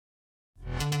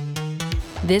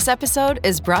This episode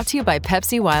is brought to you by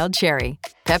Pepsi Wild Cherry.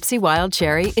 Pepsi Wild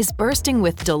Cherry is bursting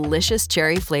with delicious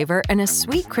cherry flavor and a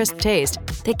sweet, crisp taste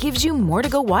that gives you more to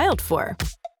go wild for.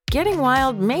 Getting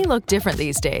wild may look different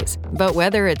these days, but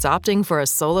whether it's opting for a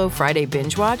solo Friday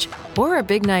binge watch or a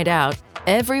big night out,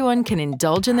 everyone can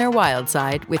indulge in their wild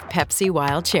side with Pepsi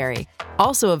Wild Cherry.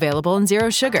 Also available in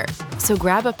Zero Sugar. So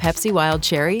grab a Pepsi Wild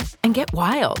Cherry and get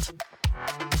wild.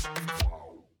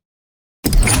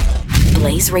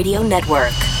 Blaze Radio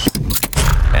Network.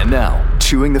 And now,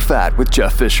 Chewing the Fat with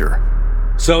Jeff Fisher.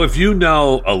 So if you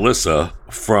know Alyssa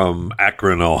from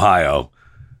Akron, Ohio,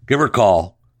 give her a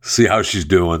call, see how she's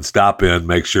doing, stop in,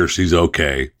 make sure she's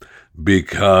okay.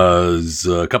 Because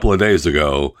a couple of days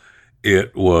ago,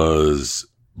 it was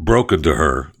broken to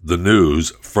her, the news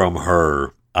from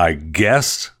her, I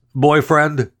guess,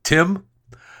 boyfriend, Tim,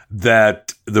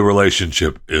 that the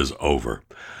relationship is over.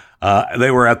 They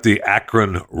were at the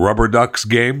Akron Rubber Ducks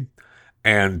game,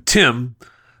 and Tim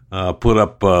put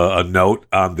up a note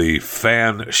on the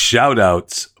fan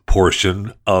shout-outs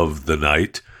portion of the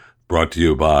night, brought to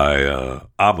you by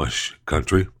Amish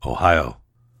Country, Ohio.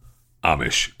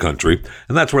 Amish Country.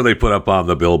 And that's where they put up on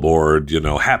the billboard,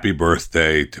 happy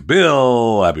birthday to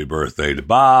Bill, happy birthday to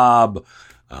Bob,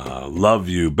 love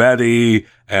you, Betty.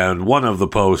 And one of the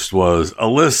posts was,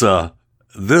 Alyssa,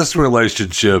 this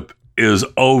relationship is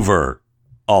over,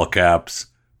 all caps,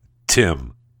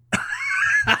 Tim.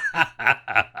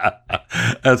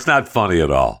 That's not funny at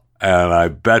all. And I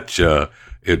bet you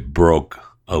it broke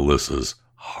Alyssa's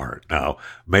heart. Now,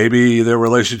 maybe their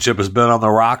relationship has been on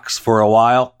the rocks for a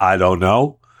while. I don't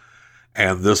know.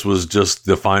 And this was just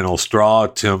the final straw.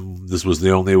 This was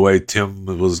the only way Tim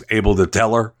was able to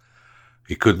tell her.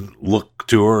 He couldn't look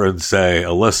to her and say,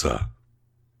 Alyssa,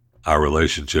 our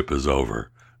relationship is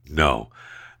over. No.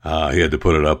 He had to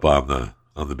put it up on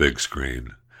the big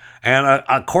screen. And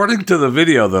according to the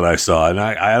video that I saw, and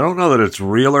I don't know that it's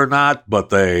real or not, but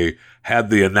they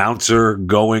had the announcer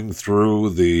going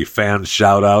through the fan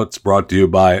shout-outs brought to you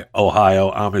by Ohio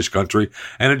Amish Country,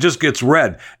 and it just gets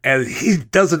read. And he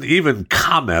doesn't even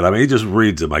comment. I mean, he just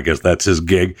reads them. I guess that's his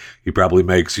gig. He probably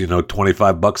makes,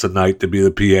 $25 a night to be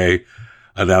the PA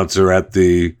announcer at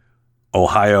the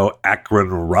Ohio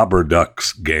Akron Rubber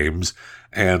Ducks games.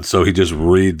 And so he just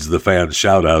reads the fan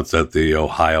shout-outs at the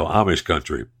Ohio Amish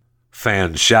Country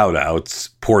fan shout-outs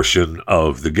portion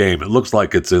of the game. It looks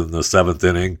like it's in the seventh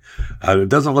inning. It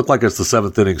doesn't look like it's the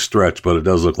seventh inning stretch, but it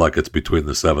does look like it's between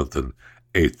the seventh and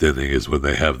eighth inning is when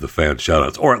they have the fan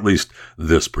shout-outs, or at least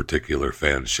this particular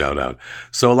fan shout-out.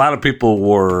 So a lot of people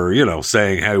were,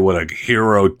 saying, hey, what a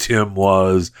hero Tim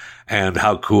was and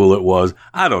how cool it was.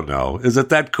 I don't know. Is it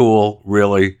that cool,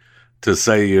 really, to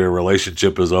say your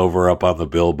relationship is over up on the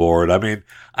billboard? I mean,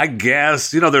 I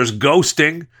guess, there's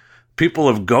ghosting.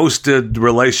 People have ghosted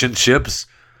relationships.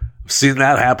 I've seen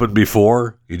that happen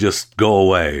before. You just go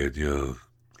away and you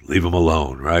leave them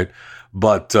alone, right?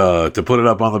 But to put it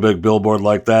up on the big billboard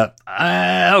like that,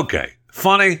 okay.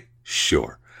 Funny?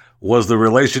 Sure. Was the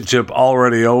relationship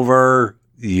already over?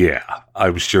 Yeah,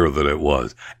 I'm sure that it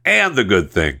was. And the good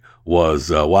thing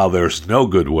was, while there's no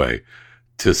good way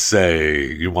to say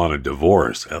you want a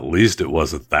divorce, at least it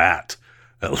wasn't that.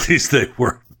 At least they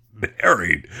were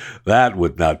married. That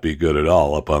would not be good at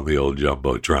all up on the old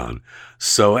Jumbotron.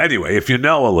 So anyway, if you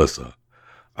know Alyssa,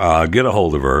 get a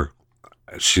hold of her.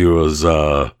 She was,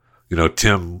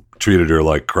 Tim treated her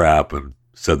like crap and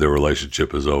said their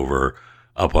relationship is over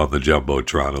up on the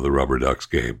Jumbotron of the Rubber Ducks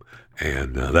game.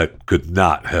 And that could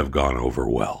not have gone over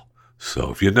well.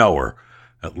 So if you know her,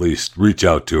 at least reach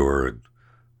out to her and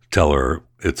tell her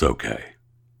it's okay.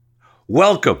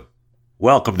 Welcome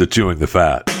to Chewing the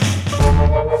Fat.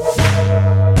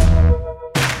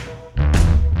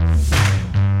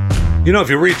 If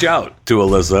you reach out to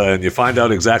Alyssa and you find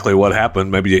out exactly what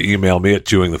happened, maybe you email me at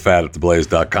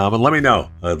chewingthefat@theblaze.com and let me know.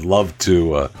 I'd love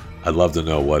to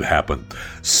know what happened.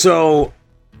 So,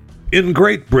 in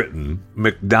Great Britain,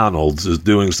 McDonald's is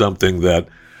doing something that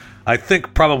I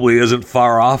think probably isn't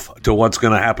far off to what's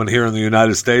going to happen here in the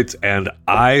United States, and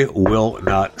I will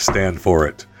not stand for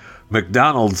it.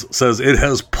 McDonald's says it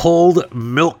has pulled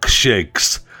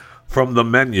milkshakes from the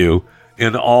menu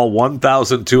in all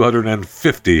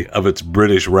 1,250 of its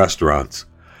British restaurants.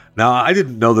 Now, I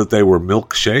didn't know that they were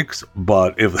milkshakes,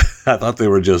 but I thought they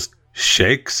were just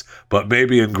shakes, but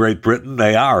maybe in Great Britain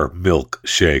they are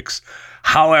milkshakes.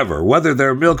 However, whether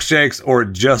they're milkshakes or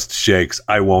just shakes,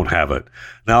 I won't have it.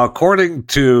 Now, according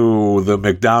to the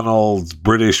McDonald's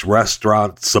British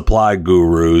restaurant supply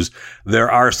gurus,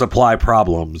 there are supply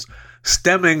problems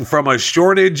stemming from a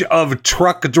shortage of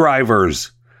truck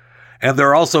drivers. And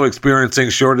they're also experiencing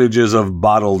shortages of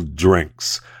bottled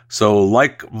drinks. So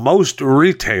like most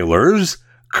retailers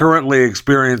currently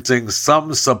experiencing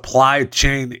some supply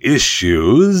chain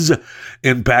issues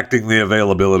impacting the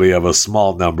availability of a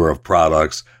small number of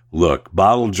products, look,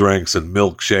 bottled drinks and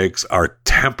milkshakes are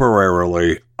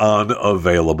temporarily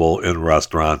unavailable in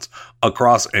restaurants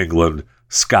across England,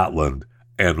 Scotland,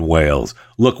 and Wales.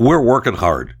 Look, we're working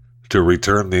hard to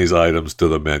return these items to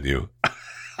the menu.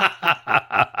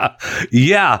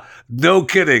 Yeah, no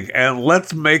kidding. And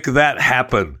let's make that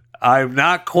happen. I'm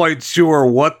not quite sure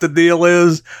what the deal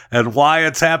is and why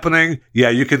it's happening. Yeah,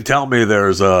 you can tell me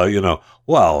there's a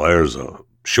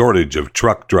shortage of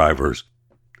truck drivers.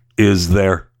 Is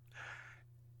there?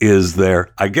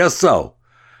 I guess so.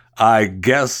 I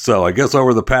guess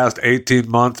over the past 18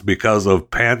 months, because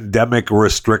of pandemic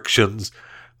restrictions,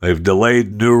 they've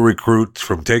delayed new recruits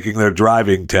from taking their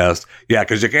driving test. Yeah,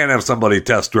 because you can't have somebody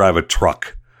test drive a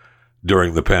truck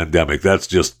during the pandemic. That's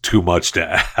just too much to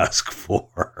ask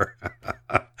for.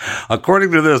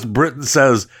 According to this, Britain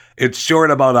says it's short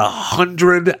about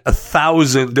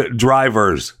 100,000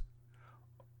 drivers.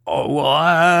 Oh,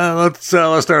 well, let's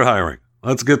start hiring.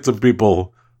 Let's get some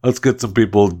people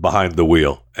behind the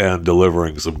wheel and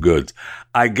delivering some goods.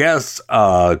 I guess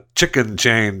chicken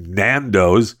chain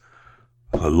Nando's,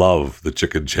 I love the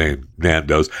chicken chain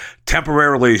Nando's,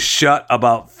 temporarily shut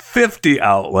about 50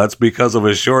 outlets because of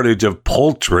a shortage of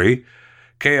poultry.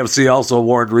 KFC also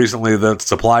warned recently that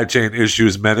supply chain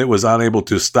issues meant it was unable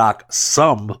to stock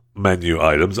some menu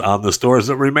items on the stores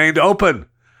that remained open.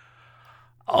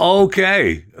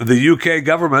 Okay, the UK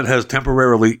government has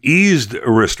temporarily eased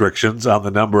restrictions on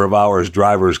the number of hours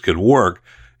drivers can work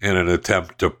in an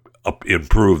attempt to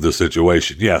improve the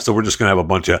situation. Yeah, so we're just going to have a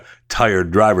bunch of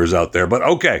tired drivers out there. But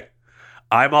okay,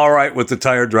 I'm all right with the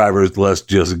tired drivers. Let's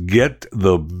just get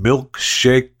the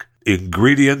milkshake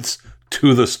ingredients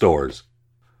to the stores.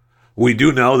 We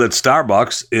do know that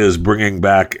Starbucks is bringing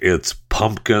back its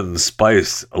pumpkin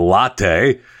spice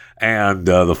latte, and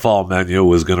the fall menu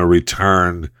was going to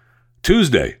return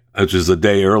Tuesday, which is a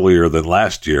day earlier than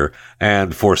last year.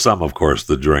 And for some, of course,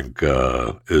 the drink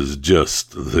is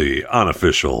just the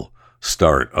unofficial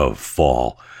start of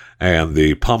fall. And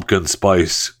the pumpkin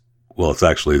spice, well, it's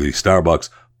actually the Starbucks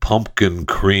Pumpkin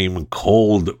Cream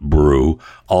Cold Brew,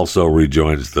 also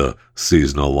rejoins the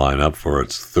seasonal lineup for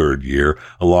its third year,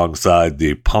 alongside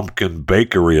the Pumpkin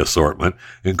Bakery assortment,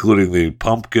 including the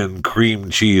Pumpkin Cream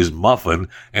Cheese Muffin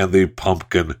and the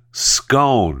Pumpkin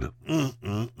Scone.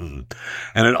 And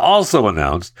it also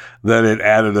announced that it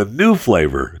added a new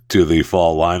flavor to the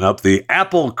fall lineup, the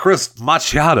Apple Crisp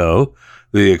Macchiato,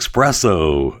 the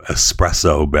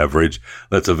espresso beverage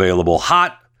that's available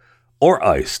hot or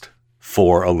iced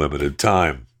for a limited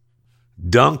time.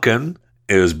 Dunkin'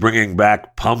 is bringing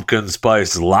back pumpkin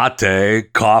spice latte,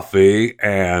 coffee,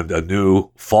 and a new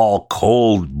fall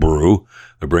cold brew.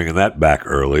 They're bringing that back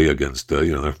early against,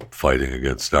 they're fighting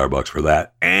against Starbucks for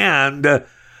that. And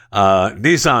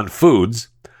Nissan Foods,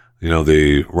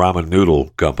 the ramen noodle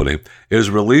company, is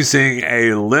releasing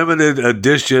a limited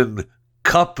edition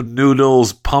cup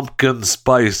noodles pumpkin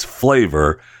spice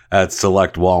flavor at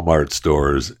select Walmart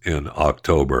stores in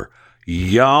October.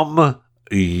 Yum,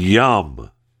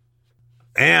 yum.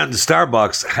 And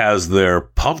Starbucks has their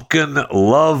Pumpkin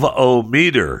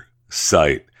Love-O-Meter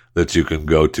site that you can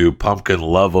go to,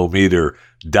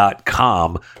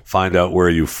 pumpkinloveometer.com. Find out where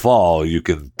you fall. You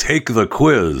can take the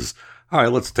quiz. All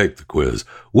right, let's take the quiz.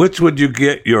 Which would you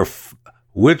get your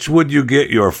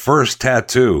first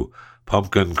tattoo?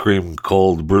 Pumpkin cream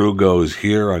cold brew goes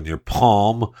here on your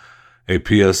palm. A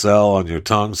PSL on your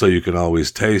tongue so you can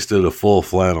always taste it, a full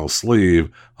flannel sleeve,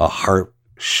 a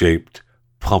heart-shaped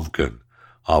pumpkin.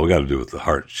 Oh, we got to do with the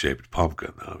heart-shaped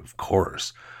pumpkin, of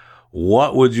course.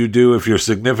 What would you do if your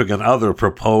significant other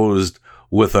proposed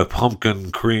with a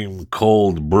pumpkin cream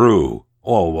cold brew?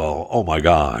 Oh, well, oh my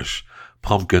gosh.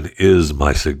 Pumpkin is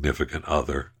my significant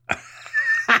other.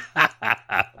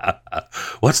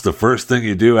 What's the first thing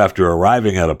you do after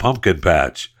arriving at a pumpkin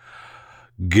patch?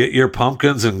 Get your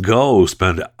pumpkins and go.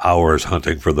 Spend hours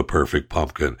hunting for the perfect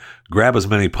pumpkin. Grab as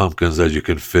many pumpkins as you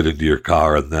can fit into your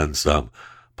car and then some.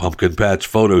 Pumpkin patch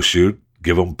photo shoot.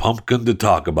 Give them pumpkin to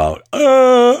talk about. You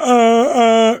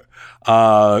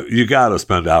got to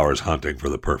spend hours hunting for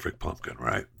the perfect pumpkin,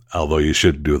 right? Although you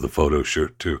should do the photo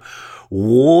shoot too.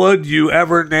 Would you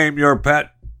ever name your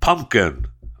pet Pumpkin?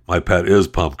 My pet is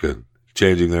Pumpkin.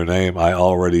 Changing their name, I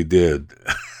already did.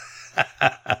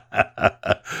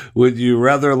 Would you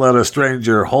rather let a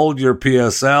stranger hold your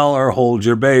PSL or hold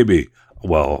your baby?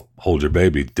 Well, hold your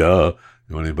baby, duh.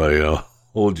 You want anybody to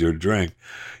hold your drink?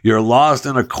 You're lost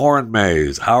in a corn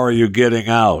maze. How are you getting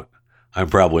out? I'm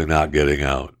probably not getting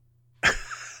out.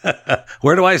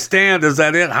 Where do I stand? Is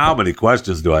that it? How many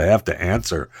questions do I have to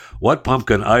answer? What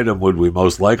pumpkin item would we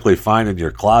most likely find in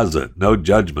your closet? No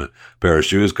judgment. Pair of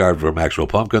shoes carved from actual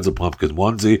pumpkins, a pumpkin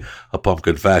onesie, a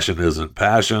pumpkin fashion isn't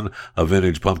passion, a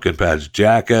vintage pumpkin patch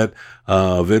jacket,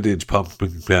 pumpkin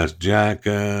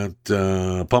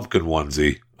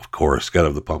onesie. Of course, gotta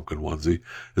have the pumpkin onesie.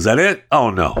 Is that it?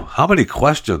 Oh no. How many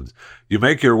questions? You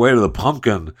make your way to the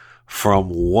pumpkin. From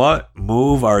what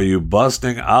move are you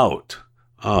busting out?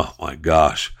 Oh my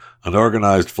gosh. An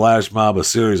organized flash mob, a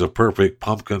series of perfect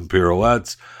pumpkin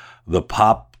pirouettes, the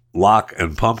pop, lock,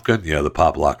 and pumpkin. Yeah, the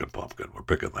pop, lock, and pumpkin. We're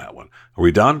picking that one. Are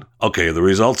we done? Okay, the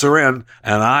results are in,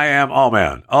 and I am, oh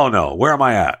man, oh no, where am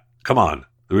I at? Come on,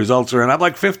 the results are in. I'm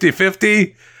like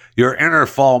 50-50. Your inner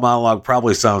fall monologue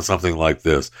probably sounds something like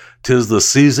this. 'Tis the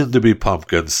season to be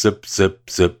pumpkin. Sip, sip,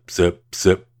 sip, sip,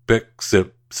 sip, pick,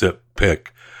 sip, sip,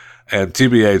 pick. And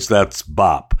TBH, that's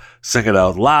bop. Sing it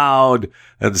out loud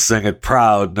and sing it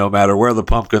proud, no matter where the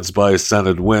pumpkin spice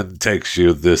scented wind takes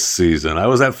you this season. I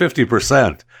was at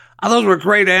 50%. Oh, those were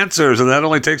great answers, and that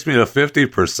only takes me to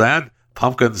 50%?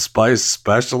 Pumpkin spice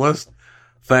specialist?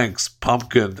 Thanks,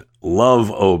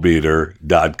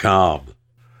 pumpkinloveometer.com.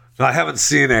 Now, I haven't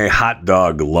seen a hot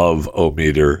dog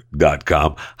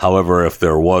loveometer.com. However, if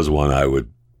there was one, I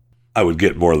would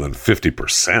get more than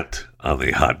 50% on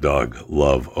the hot dog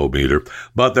love-o-meter.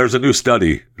 But there's a new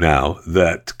study now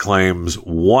that claims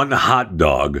one hot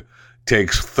dog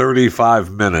takes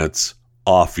 35 minutes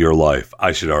off your life.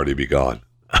 I should already be gone.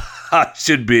 I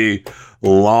should be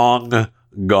long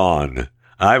gone.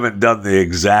 I haven't done the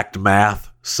exact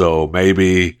math, so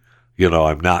maybe,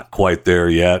 I'm not quite there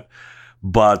yet.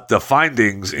 But the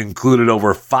findings included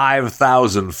over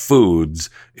 5,000 foods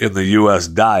in the U.S.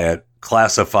 diet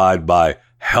classified by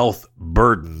health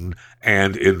burden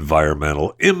and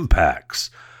environmental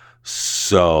impacts.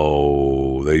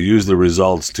 So they use the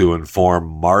results to inform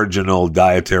marginal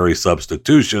dietary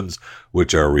substitutions,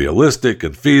 which are realistic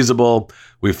and feasible.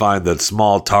 We find that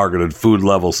small targeted food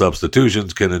level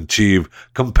substitutions can achieve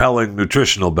compelling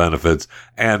nutritional benefits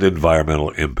and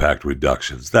environmental impact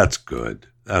reductions. That's good.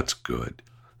 That's good.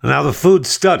 Now, the food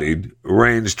studied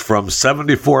ranged from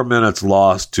 74 minutes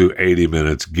lost to 80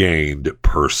 minutes gained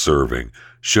per serving.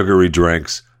 Sugary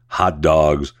drinks, hot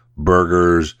dogs,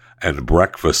 burgers, and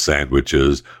breakfast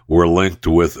sandwiches were linked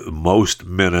with most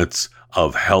minutes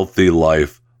of healthy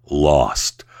life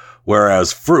lost,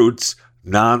 whereas fruits,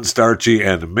 non-starchy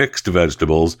and mixed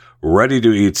vegetables,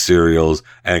 ready-to-eat cereals,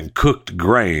 and cooked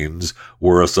grains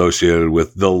were associated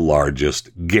with the largest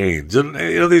gains. And,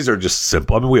 these are just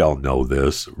simple. I mean, we all know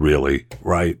this, really,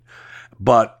 right?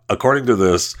 But according to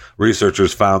this,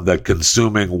 researchers found that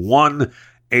consuming one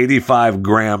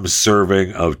 85-gram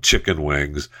serving of chicken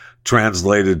wings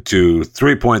translated to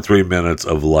 3.3 minutes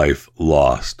of life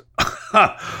lost.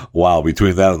 Wow,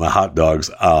 between that and the hot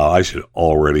dogs, I should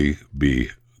already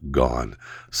be gone.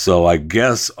 So I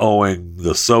guess owing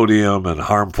the sodium and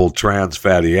harmful trans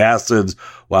fatty acids,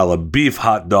 while a beef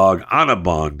hot dog on a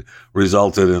bun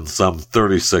resulted in some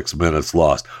 36 minutes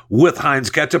lost. With Heinz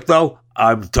ketchup, though,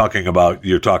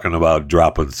 you're talking about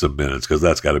dropping some minutes, because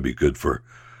that's got to be good for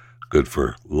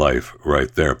life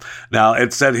right there. Now,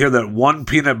 it said here that one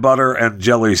peanut butter and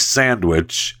jelly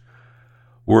sandwich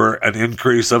were an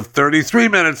increase of 33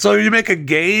 minutes. So you make a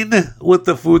gain with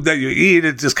the food that you eat.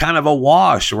 It's just kind of a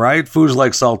wash, right? Foods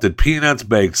like salted peanuts,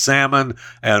 baked salmon,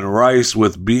 and rice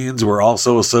with beans were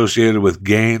also associated with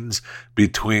gains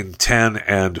between 10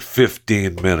 and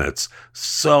 15 minutes.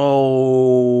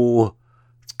 So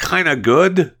it's kind of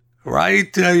good,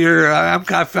 right? I'm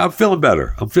feeling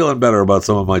better. I'm feeling better about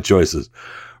some of my choices.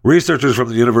 Researchers from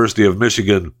the University of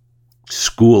Michigan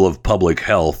School of Public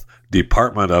Health,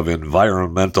 Department of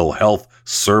Environmental Health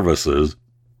Services,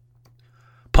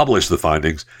 published the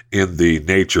findings in the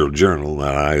Nature Journal,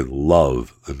 and I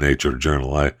love the Nature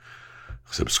Journal. I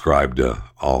subscribe to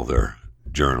all their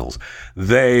journals.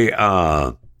 They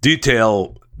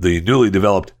detail the newly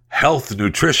developed Health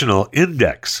Nutritional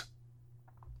Index.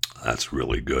 That's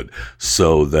really good.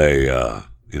 So they,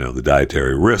 the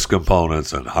dietary risk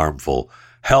components and harmful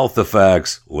health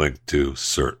effects linked to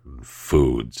certain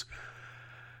foods.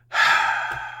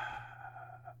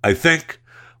 I think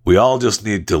we all just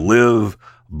need to live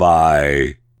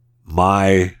by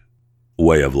my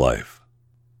way of life.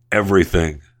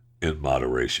 Everything in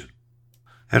moderation.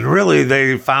 And really,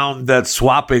 they found that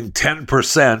swapping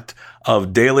 10%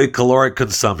 of daily caloric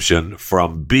consumption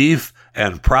from beef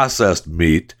and processed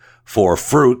meat for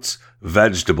fruits,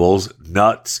 vegetables,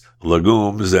 nuts,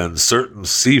 legumes, and certain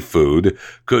seafood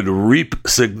could reap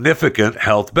significant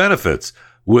health benefits,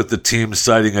 with the team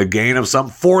citing a gain of some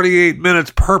 48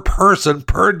 minutes per person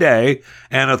per day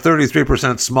and a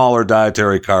 33% smaller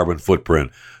dietary carbon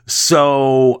footprint.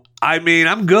 So, I mean,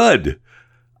 I'm good.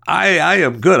 I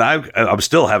am good. I'm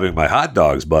still having my hot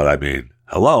dogs, but I mean,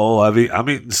 hello, I'm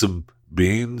eating some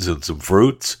beans and some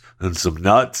fruits and some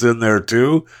nuts in there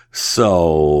too.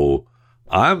 So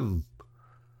I'm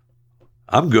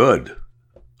good.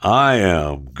 I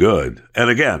am good. And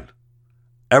again,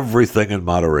 everything in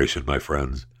moderation, my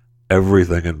friends.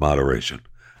 Everything in moderation.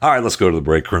 All right, let's go to the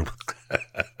break room.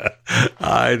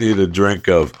 I need a drink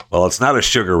of, well, it's not a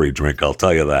sugary drink, I'll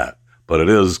tell you that, but it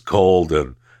is cold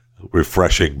and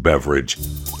refreshing beverage.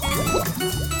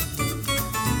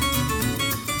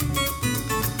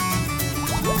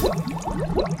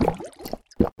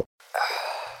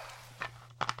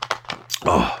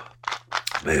 Oh,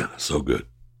 man, so good.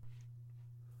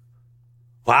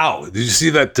 Wow, did you see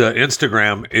that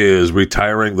Instagram is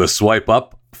retiring the swipe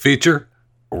up feature?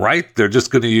 Right? They're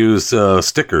just going to use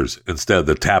stickers instead,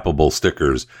 the tappable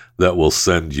stickers that will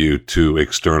send you to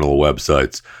external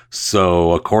websites.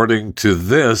 So according to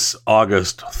this,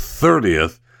 August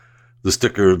 30th,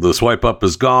 the swipe up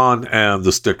is gone and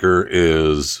the sticker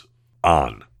is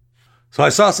on. So I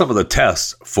saw some of the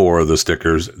tests for the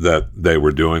stickers that they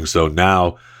were doing. So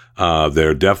now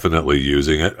they're definitely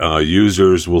using it.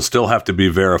 Users will still have to be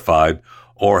verified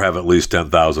or have at least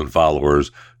 10,000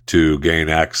 followers to gain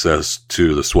access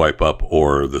to the swipe up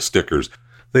or the stickers.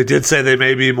 They did say they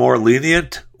may be more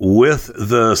lenient with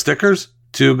the stickers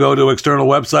to go to external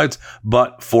websites,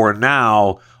 but for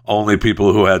now, only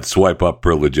people who had swipe up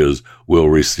privileges will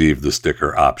receive the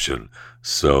sticker option.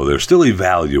 So they're still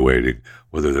evaluating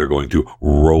whether they're going to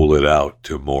roll it out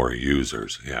to more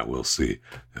users. Yeah, we'll see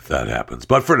if that happens.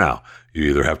 But for now, you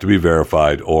either have to be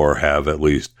verified or have at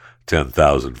least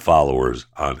 10,000 followers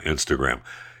on Instagram.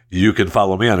 You can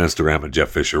follow me on Instagram at Jeff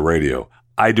Fisher Radio.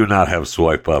 I do not have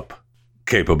swipe up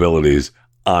capabilities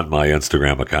on my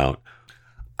Instagram account.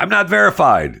 I'm not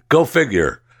verified. Go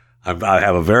figure. I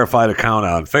have a verified account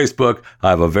on Facebook.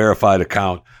 I have a verified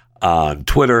account on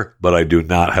Twitter, but I do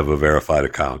not have a verified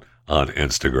account on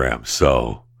Instagram.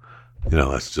 So,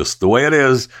 that's just the way it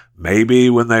is. Maybe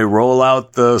when they roll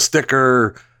out the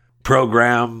sticker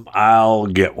program, I'll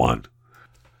get one.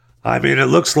 I mean, it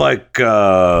looks like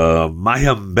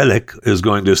Mayim Bialik is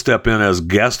going to step in as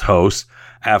guest host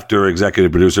after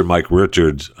executive producer Mike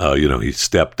Richards, he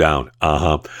stepped down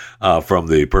from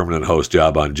the permanent host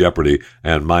job on Jeopardy,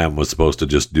 and Mayim was supposed to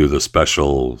just do the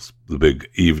specials, the big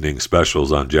evening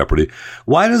specials on Jeopardy.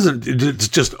 It's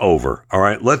just over, all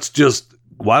right?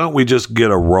 Why don't we just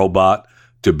get a robot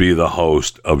to be the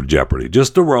host of Jeopardy?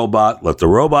 Just a robot. Let the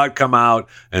robot come out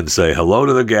and say hello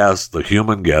to the guest, the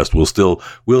human guest. We'll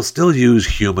still use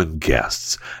human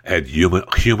guests and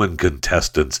human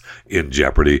contestants in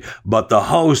Jeopardy, but the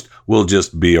host will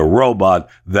just be a robot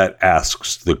that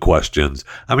asks the questions.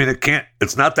 I mean,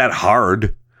 it's not that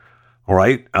hard. All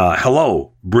right.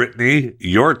 Hello, Brittany,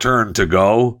 your turn to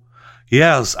go.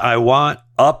 Yes, I want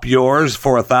up yours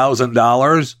for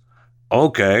 $1,000.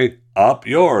 Okay. Up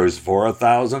yours for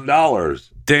 $1,000.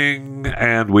 Ding.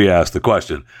 And we ask the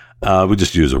question. We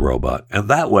just use a robot. And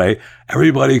that way,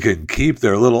 everybody can keep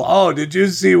their little, did you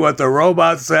see what the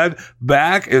robot said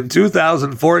back in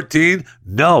 2014?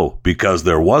 No, because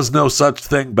there was no such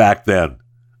thing back then.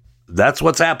 That's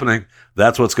what's happening.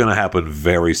 That's what's going to happen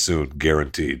very soon,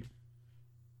 guaranteed.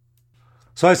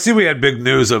 So I see we had big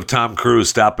news of Tom Cruise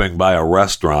stopping by a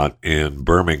restaurant in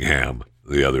Birmingham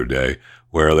the other day,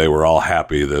 where they were all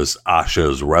happy. This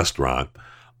Asha's restaurant,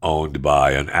 owned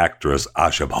by an actress,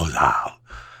 Asha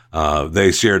Bhosle.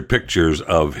 They shared pictures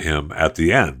of him at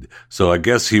the end. So I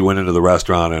guess he went into the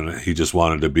restaurant and he just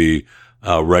wanted to be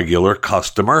a regular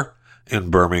customer in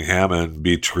Birmingham and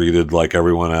be treated like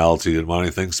everyone else. He didn't want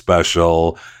anything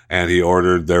special. And he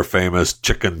ordered their famous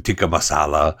chicken tikka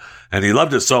masala. And he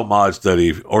loved it so much that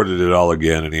he ordered it all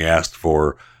again, and he asked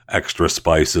for extra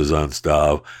spices on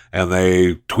stuff. And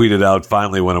they tweeted out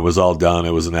finally when it was all done,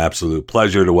 it was an absolute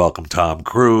pleasure to welcome Tom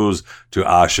Cruise to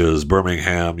Asha's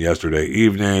Birmingham yesterday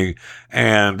evening.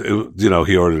 And,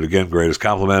 he ordered again, greatest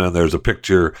compliment. And there's a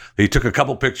picture. He took a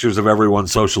couple pictures of everyone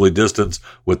socially distanced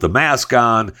with the mask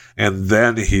on. And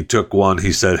then he took one.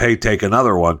 He said, hey, take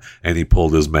another one. And he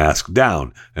pulled his mask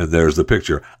down. And there's the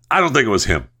picture. I don't think it was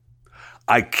him.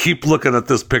 I keep looking at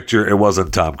this picture. It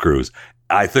wasn't Tom Cruise.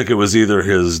 I think it was either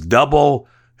his double,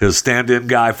 his stand-in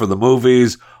guy for the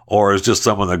movies, or it's just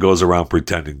someone that goes around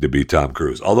pretending to be Tom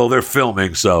Cruise. Although they're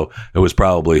filming, so it was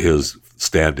probably his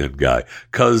stand-in guy.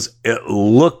 Because it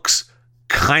looks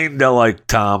kind of like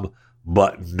Tom,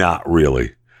 but not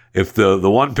really. If the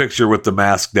one picture with the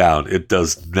mask down, it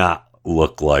does not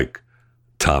look like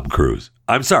Tom Cruise.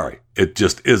 I'm sorry. It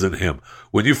just isn't him.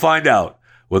 When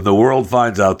the world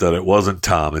finds out that it wasn't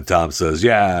Tom, and Tom says,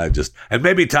 and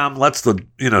maybe Tom lets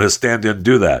his stand-in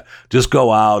do that. Just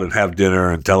go out and have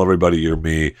dinner and tell everybody you're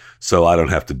me so I don't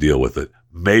have to deal with it.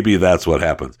 Maybe that's what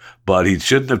happens. But he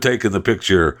shouldn't have taken the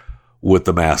picture with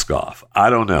the mask off. I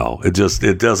don't know. It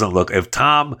doesn't look, if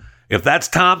that's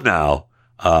Tom now,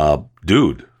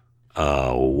 dude,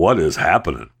 what is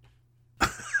happening?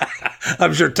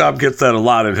 I'm sure Tom gets that a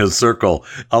lot in his circle.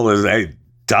 Hey,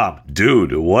 Tom,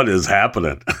 dude, what is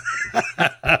happening?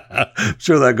 I'm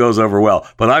sure that goes over well.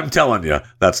 But I'm telling you,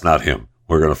 that's not him.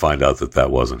 We're going to find out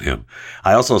that wasn't him.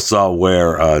 I also saw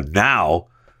where now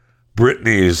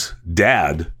Britney's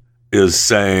dad is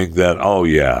saying that,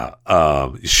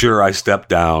 sure, I stepped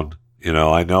down.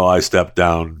 I know I stepped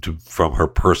down from her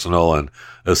personal and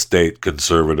estate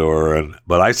conservator,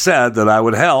 but I said that I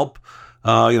would help,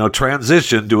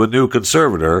 transition to a new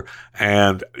conservator.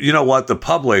 And you know what? The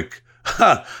public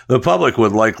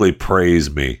would likely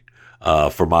praise me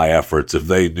for my efforts if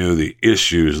they knew the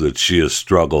issues that she has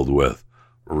struggled with.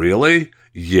 Really?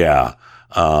 Yeah,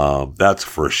 that's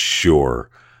for sure.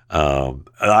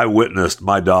 I witnessed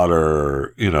my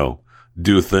daughter,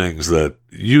 do things that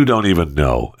you don't even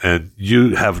know, and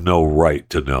you have no right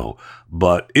to know.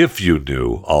 But if you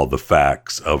knew all the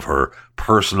facts of her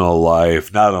personal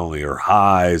life, not only her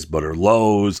highs, but her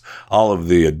lows, all of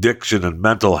the addiction and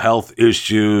mental health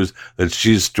issues that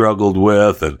she's struggled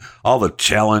with, and all the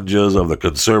challenges of the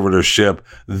conservatorship,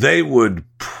 they would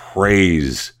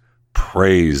praise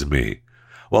me.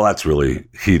 Well, that's really,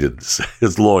 he didn't say.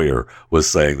 His lawyer was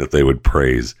saying that they would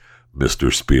praise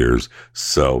Mr. Spears.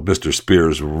 So Mr.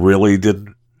 Spears really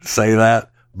didn't say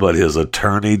that, but his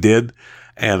attorney did.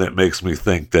 And it makes me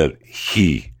think that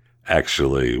he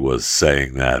actually was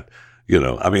saying that,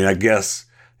 I guess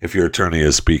if your attorney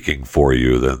is speaking for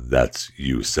you, then that's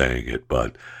you saying it,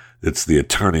 but it's the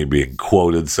attorney being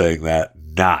quoted saying that,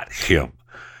 not him.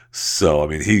 So,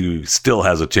 he still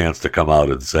has a chance to come out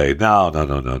and say,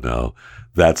 no,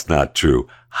 that's not true.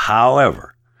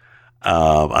 However,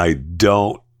 I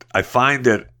find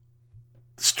it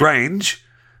strange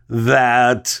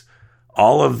that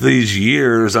all of these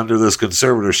years under this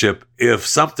conservatorship, if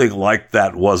something like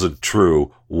that wasn't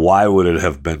true, why would it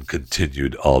have been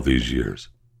continued all these years?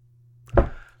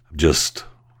 Just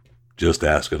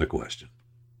asking a question.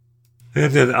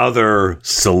 And in other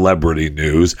celebrity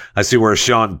news, I see where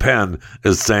Sean Penn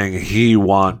is saying he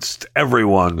wants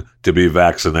everyone to be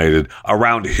vaccinated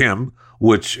around him,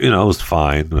 which, is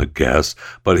fine, I guess.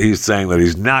 But he's saying that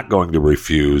he's not going to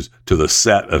refuse to the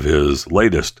set of his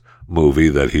latest movie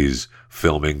that he's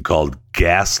filming called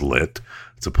Gaslit.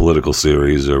 It's a political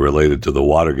series related to the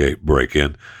Watergate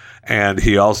break-in. And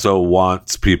he also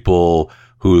wants people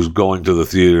who's going to the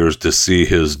theaters to see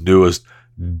his newest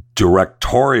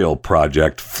directorial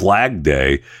project, Flag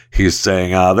Day. He's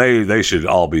saying they should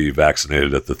all be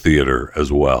vaccinated at the theater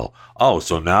as well. Oh,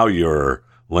 so now you're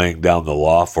laying down the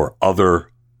law for other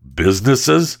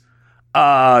businesses?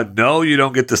 No, you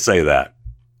don't get to say that.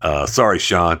 Sorry,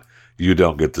 Sean. You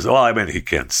don't get to. Well, he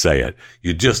can't say it.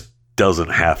 You just doesn't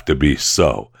have to be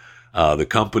so. The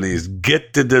companies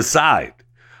get to decide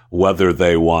whether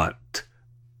they want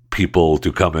people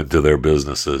to come into their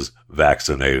businesses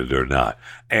vaccinated or not.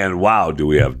 And wow, do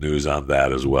we have news on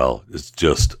that as well. It's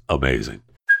just amazing.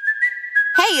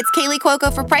 Hey, it's Kaylee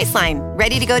Cuoco for Priceline.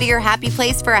 Ready to go to your happy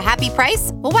place for a happy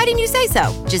price? Well, why didn't you say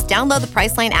so? Just download the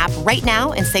Priceline app right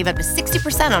now and save up to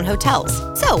 60% on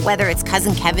hotels. So whether it's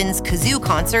Cousin Kevin's Kazoo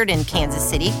Concert in Kansas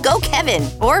City, go Kevin,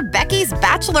 or Becky's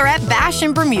Bachelorette Bash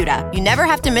in Bermuda, you never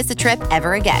have to miss a trip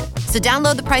ever again. So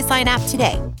download the Priceline app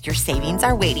today. Your savings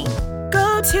are waiting.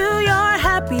 Go to your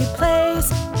happy place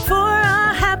for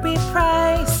a happy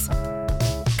price.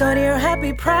 Go to your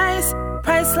happy price,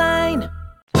 Priceline.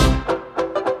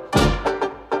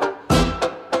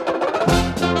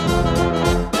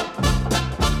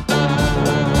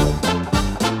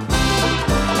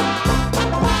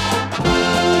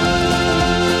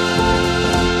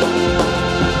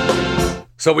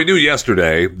 So we knew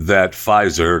yesterday that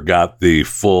Pfizer got the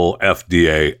full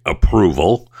FDA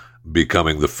approval,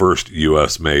 becoming the first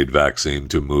U.S.-made vaccine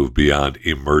to move beyond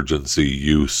emergency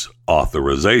use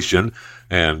authorization.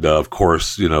 And, of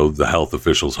course, the health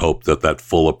officials hope that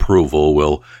full approval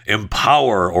will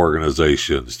empower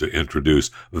organizations to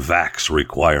introduce vax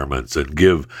requirements and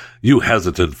give you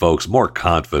hesitant folks more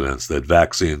confidence that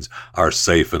vaccines are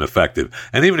safe and effective.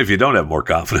 And even if you don't have more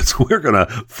confidence, we're going to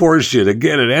force you to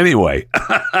get it anyway.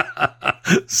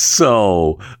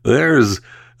 So there's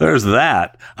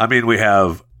that. We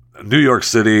have New York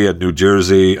City and New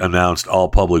Jersey announced all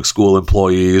public school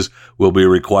employees will be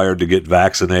required to get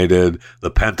vaccinated.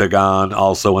 The Pentagon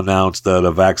also announced that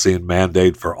a vaccine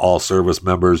mandate for all service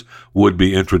members would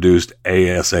be introduced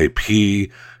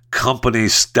ASAP. Company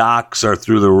stocks are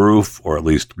through the roof, or at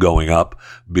least going up,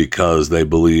 because they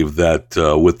believe that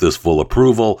with this full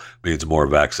approval means more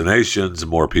vaccinations,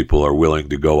 more people are willing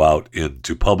to go out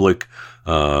into public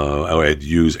and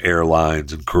use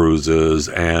airlines and cruises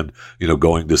and,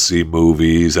 going to see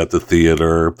movies at the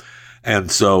theater. And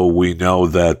so we know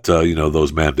that,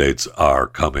 those mandates are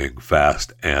coming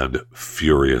fast and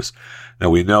furious.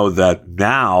 Now, we know that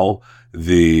now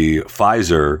the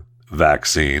Pfizer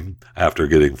vaccine, after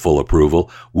getting full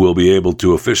approval, will be able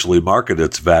to officially market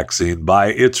its vaccine by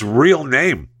its real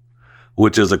name,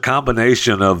 which is a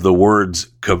combination of the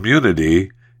words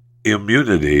community,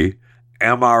 immunity,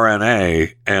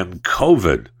 mRNA, and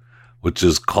COVID, which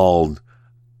is called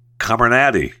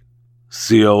Comirnaty,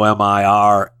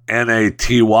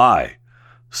 Comirnaty.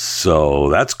 So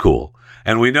that's cool.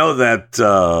 And we know that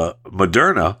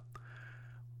Moderna,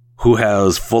 who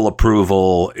has full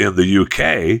approval in the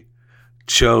UK,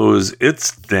 chose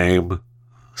its name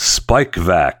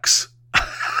Spikevax.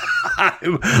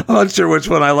 I'm not sure which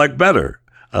one I like better.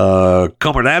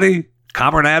 Comirnaty?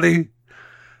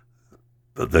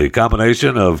 The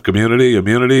combination of community,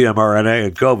 immunity, mRNA,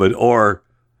 and COVID, or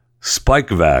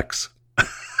Spikevax.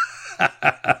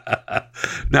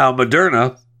 Now,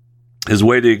 Moderna is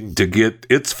waiting to get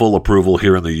its full approval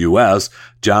here in the U.S.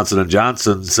 Johnson &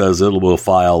 Johnson says it will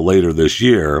file later this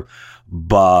year.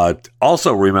 But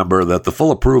also remember that the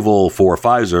full approval for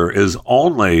Pfizer is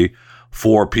only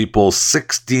for people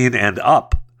 16 and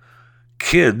up.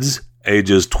 Kids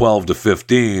ages 12 to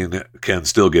 15 can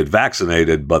still get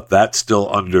vaccinated, but that's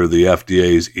still under the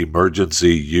FDA's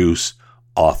emergency use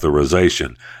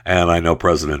authorization. And I know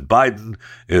President Biden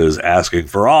is asking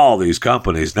for all these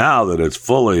companies, now that it's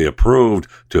fully approved,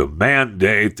 to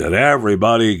mandate that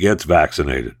everybody gets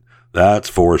vaccinated. That's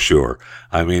for sure.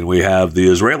 I mean, we have the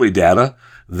Israeli data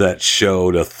that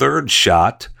showed a third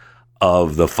shot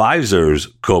of the Pfizer's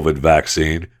COVID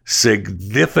vaccine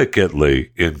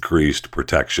significantly increased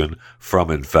protection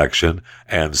from infection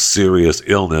and serious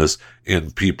illness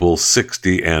in people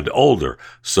 60 and older.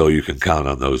 So you can count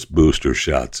on those booster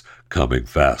shots coming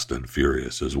fast and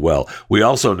furious as well. We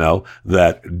also know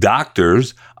that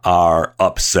doctors are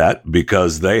upset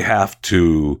because they have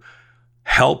to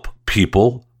help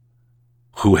people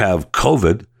who have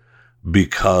COVID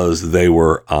because they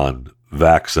were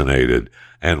unvaccinated.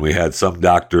 And we had some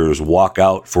doctors walk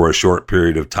out for a short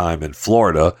period of time in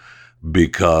Florida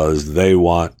because they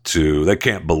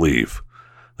can't believe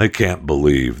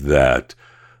that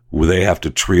they have to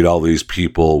treat all these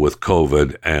people with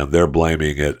COVID and they're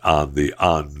blaming it on the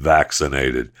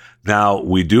unvaccinated. Now,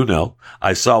 we do know,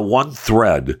 I saw one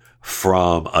thread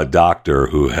from a doctor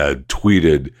who had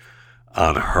tweeted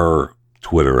on her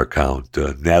Twitter account,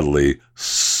 Natalie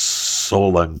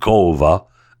Solankova,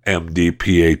 MD,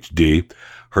 PhD.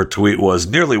 Her tweet was,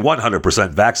 nearly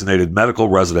 100% vaccinated medical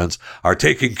residents are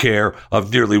taking care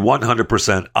of nearly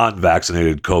 100%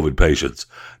 unvaccinated COVID patients.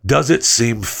 Does it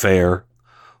seem fair?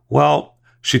 Well,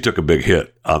 she took a big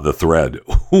hit on the thread,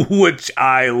 which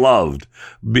I loved,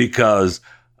 because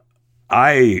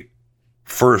I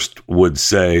first would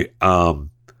say,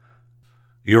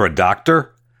 you're a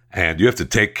doctor and you have to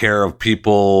take care of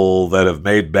people that have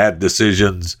made bad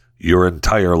decisions your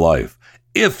entire life.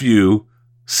 If you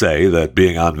say that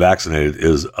being unvaccinated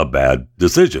is a bad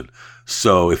decision.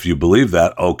 So if you believe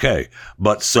that, okay.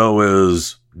 But so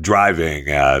is driving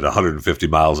at 150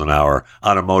 miles an hour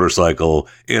on a motorcycle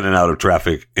in and out of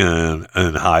traffic on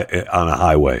a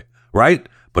highway, right?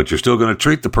 But you're still going to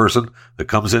treat the person that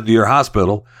comes into your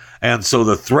hospital. And so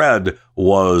the thread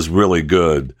was really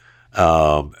good.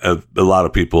 A lot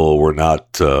of people were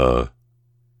not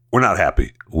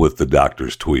happy with the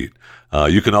doctor's tweet.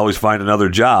 You can always find another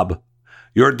job.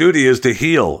 Your duty is to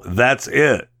heal. That's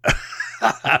it.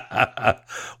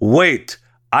 Wait,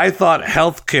 I thought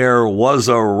healthcare was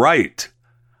a right.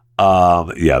 Yeah,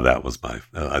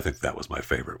 I think that was my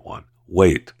favorite one.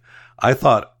 Wait, I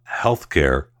thought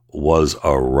healthcare was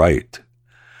a right.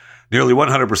 Nearly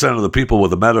 100% of the people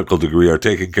with a medical degree are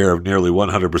taking care of nearly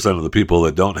 100% of the people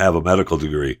that don't have a medical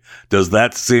degree. Does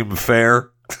that seem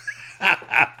fair?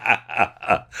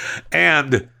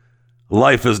 And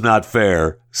life is not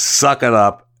fair. Suck it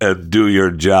up and do your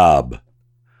job.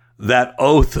 That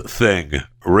oath thing,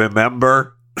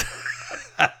 remember?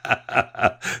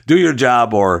 Do your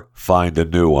job or find a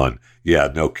new one. Yeah,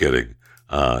 no kidding.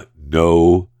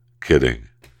 No kidding.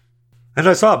 And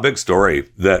I saw a big story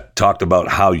that talked about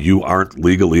how you aren't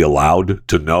legally allowed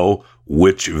to know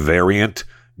which variant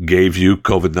gave you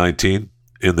COVID-19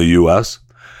 in the U.S.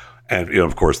 And,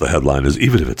 of course, the headline is,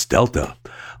 even if it's Delta.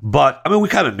 But, we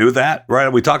kind of knew that, right?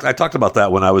 I talked about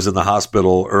that when I was in the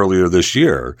hospital earlier this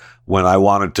year, when I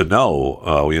wanted to know,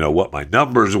 what my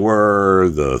numbers were,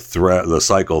 the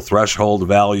cycle threshold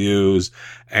values,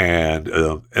 and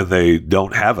they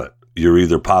don't have it. You're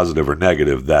either positive or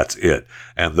negative. That's it.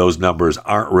 And those numbers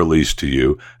aren't released to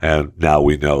you. And now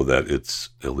we know that it's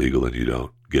illegal and you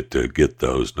don't get to get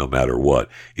those no matter what.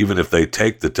 Even if they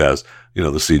take the test, the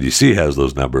CDC has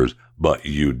those numbers, but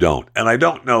you don't. And I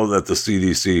don't know that the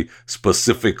CDC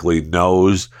specifically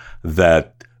knows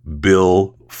that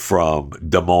Bill from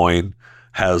Des Moines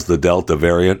has the Delta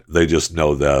variant. They just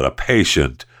know that a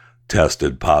patient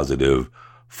tested positive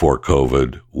for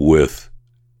COVID with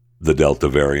the Delta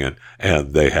variant,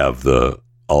 and they have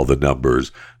all the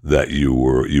numbers that you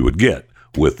would get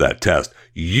with that test.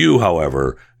 You,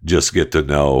 however, just get to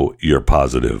know you're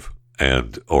positive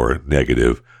and or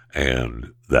negative,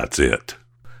 and that's it.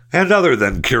 And other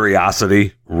than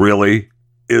curiosity, really,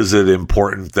 is it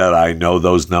important that I know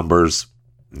those numbers?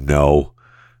 No.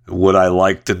 Would I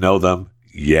like to know them?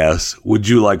 Yes. Would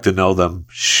you like to know them?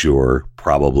 Sure,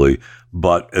 probably.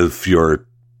 But if you're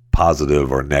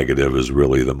positive or negative is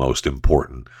really the most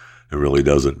important. It really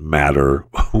doesn't matter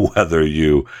whether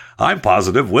I'm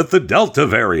positive with the Delta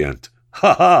variant.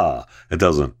 Ha ha! It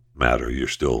doesn't matter. You're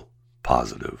still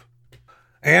positive.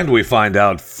 And we find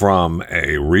out from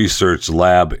a research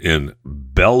lab in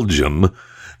Belgium,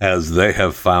 as they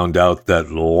have found out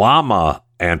that llama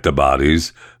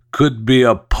antibodies could be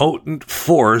a potent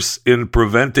force in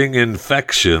preventing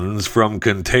infections from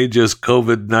contagious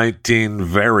COVID-19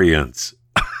 variants.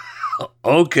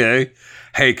 Okay.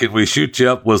 Hey, can we shoot you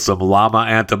up with some llama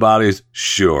antibodies?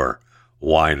 Sure.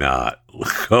 Why not?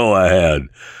 Go ahead.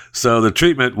 So the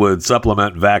treatment would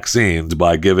supplement vaccines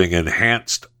by giving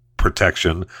enhanced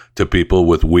protection to people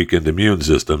with weakened immune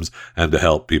systems and to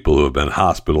help people who have been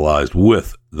hospitalized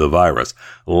with the virus.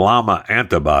 Llama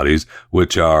antibodies,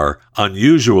 which are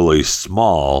unusually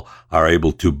small, are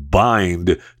able to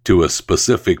bind to a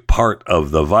specific part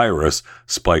of the virus,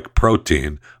 spike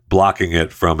protein, blocking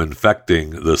it from infecting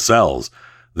the cells.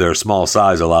 Their small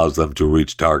size allows them to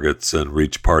reach targets and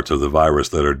reach parts of the virus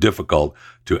that are difficult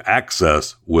to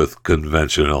access with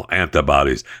conventional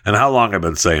antibodies. And how long I've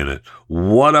been saying it.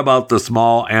 What about the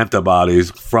small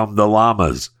antibodies from the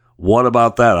llamas? What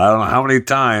about that? I don't know how many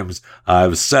times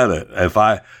I've said it. If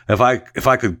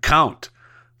I could count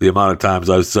the amount of times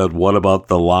I've said, what about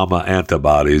the llama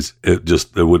antibodies?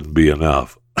 It wouldn't be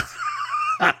enough.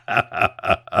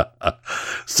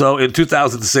 So in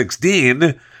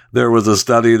 2016, there was a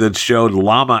study that showed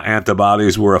llama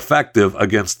antibodies were effective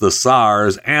against the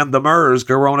SARS and the MERS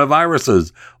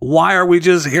coronaviruses. Why are we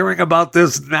just hearing about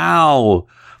this now?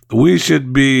 We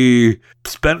should be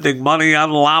spending money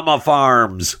on llama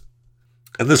farms.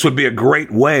 And this would be a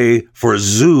great way for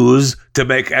zoos to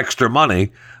make extra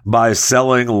money by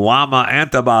selling llama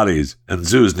antibodies. And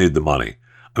zoos need the money.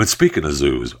 Speaking of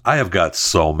zoos, I have got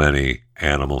so many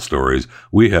animal stories.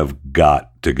 We have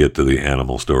got to get to the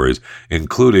animal stories,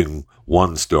 including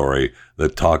one story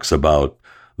that talks about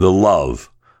the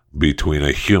love between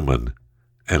a human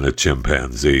and a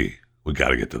chimpanzee. We got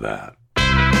to get to that.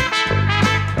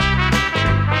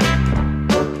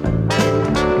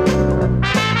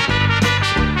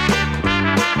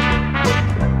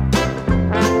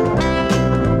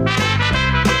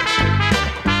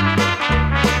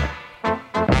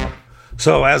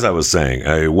 So, as I was saying,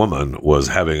 a woman was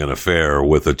having an affair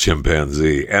with a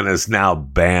chimpanzee and is now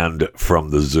banned from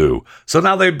the zoo. So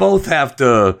now they both have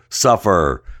to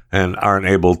suffer and aren't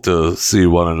able to see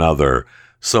one another.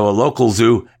 So a local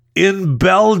zoo in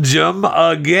Belgium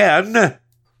again. I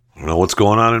don't know what's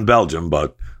going on in Belgium,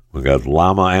 but we've got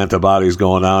llama antibodies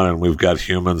going on, and we've got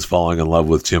humans falling in love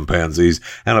with chimpanzees,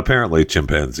 and apparently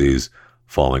chimpanzees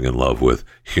falling in love with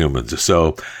humans.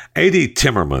 So A.D.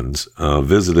 Timmermans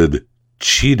visited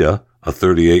Cheetah, a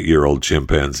 38-year-old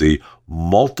chimpanzee,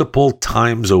 multiple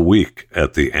times a week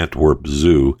at the Antwerp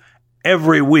Zoo,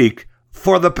 every week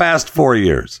for the past 4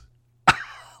 years.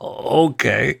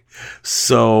 Okay.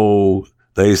 So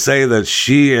they say that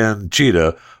she and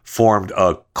Cheetah formed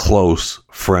a close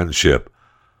friendship.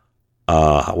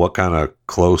 What kind of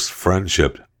close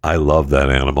friendship? I love that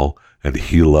animal, and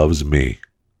he loves me.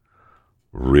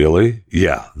 Really?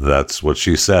 Yeah, that's what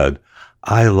she said.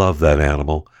 I love that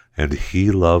animal, and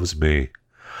he loves me.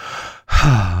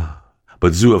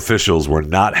 But zoo officials were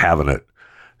not having it.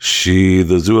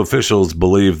 The zoo officials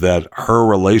believe that her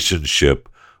relationship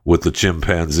with the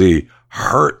chimpanzee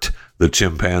hurt the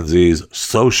chimpanzee's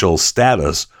social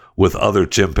status with other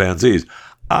chimpanzees.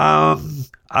 I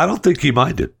don't think he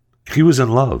minded. He was in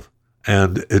love,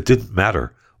 and it didn't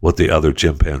matter what the other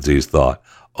chimpanzees thought.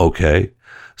 Okay.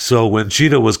 So when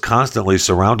Cheetah was constantly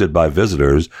surrounded by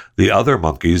visitors, the other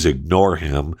monkeys ignore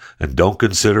him and don't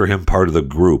consider him part of the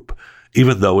group,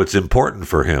 even though it's important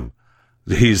for him.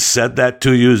 He's said that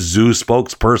to you, zoo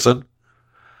spokesperson?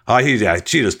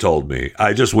 Cheetah's told me.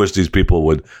 I just wish these people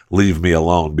would leave me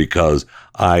alone because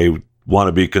I want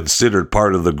to be considered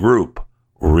part of the group.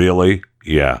 Really?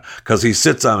 Yeah. Because he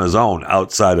sits on his own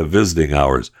outside of visiting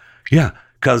hours. Yeah.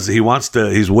 Because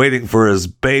he's waiting for his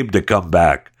babe to come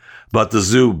back. But the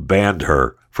zoo banned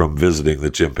her from visiting the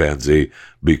chimpanzee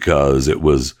because it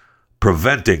was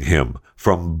preventing him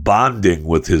from bonding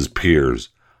with his peers.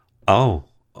 Oh,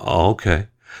 okay.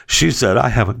 She said, I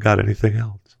haven't got anything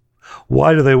else.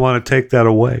 Why do they want to take that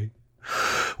away?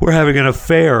 We're having an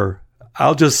affair.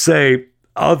 I'll just say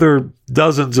other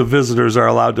dozens of visitors are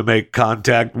allowed to make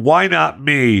contact. Why not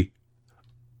me?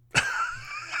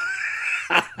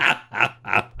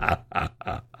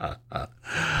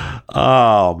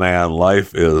 Oh, man,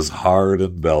 life is hard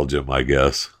in Belgium, I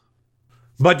guess.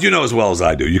 But you know as well as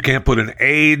I do, you can't put an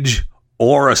age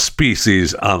or a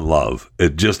species on love.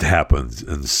 It just happens.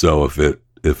 And so if it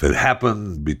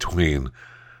happened between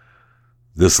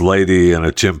this lady and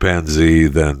a chimpanzee,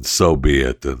 then so be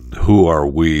it. And who are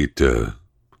we to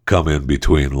come in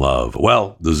between love?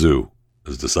 Well, the zoo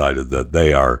has decided that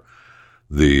they are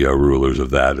the rulers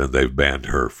of that, and they've banned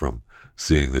her from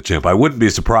seeing the chimp. I wouldn't be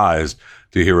surprised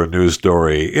to hear a news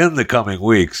story in the coming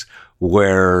weeks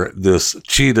where this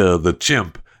cheetah, the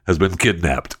chimp, has been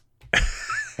kidnapped.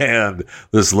 And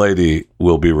this lady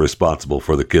will be responsible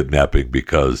for the kidnapping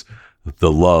because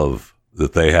the love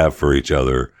that they have for each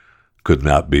other could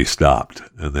not be stopped,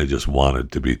 and they just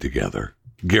wanted to be together.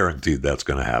 Guaranteed that's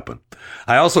going to happen.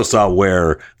 I also saw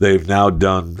where they've now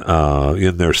done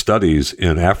in their studies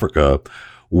in Africa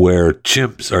where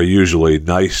chimps are usually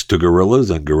nice to gorillas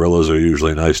and gorillas are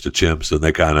usually nice to chimps, and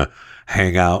they kind of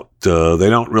hang out. They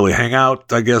don't really hang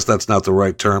out. I guess that's not the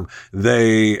right term.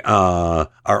 They are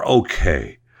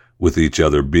okay with each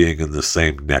other being in the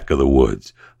same neck of the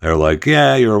woods. They're like,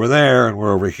 yeah, you're over there and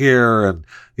we're over here, and,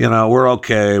 you know, we're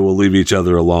okay. We'll leave each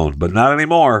other alone. But not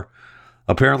anymore.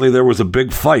 Apparently there was a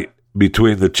big fight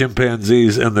between the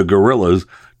chimpanzees and the gorillas,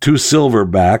 two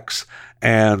silverbacks,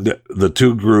 and the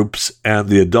two groups and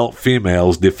the adult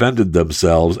females defended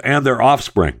themselves and their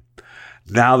offspring.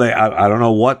 Now I don't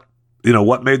know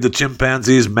what made the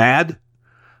chimpanzees mad.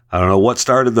 I don't know what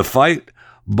started the fight,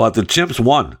 but the chimps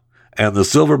won, and the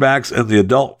silverbacks and the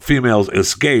adult females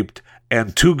escaped,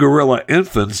 and two gorilla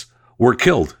infants were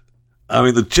killed. I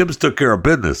mean, the chimps took care of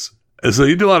business. And so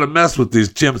you don't want to mess with these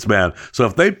chimps, man. So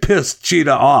if they piss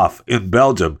Cheetah off in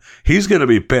Belgium, he's going to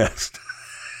be pissed.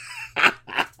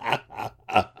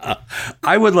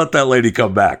 I would let that lady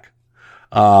come back.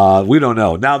 We don't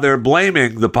know. Now, they're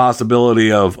blaming the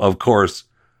possibility of course,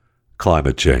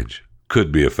 climate change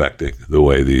could be affecting the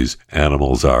way these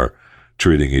animals are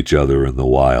treating each other in the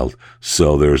wild.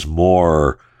 So there's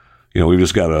more,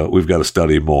 we've got to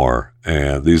study more.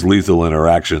 And these lethal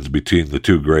interactions between the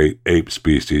two great ape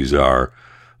species are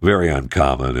very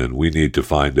uncommon, and we need to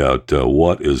find out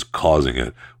what is causing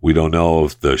it. We don't know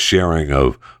if the sharing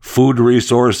of food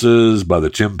resources by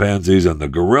the chimpanzees and the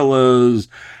gorillas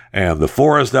and the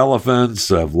forest elephants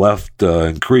have left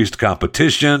increased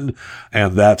competition,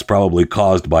 and that's probably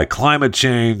caused by climate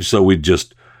change. So we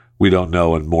don't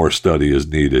know, and more study is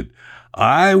needed.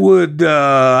 I would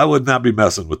not be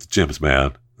messing with the chimps,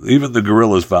 man. Even the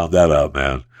gorillas found that out,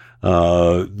 man.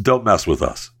 Don't mess with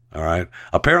us. All right.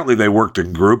 Apparently they worked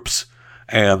in groups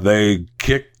and they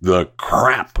kicked the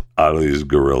crap out of these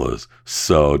gorillas.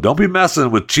 So don't be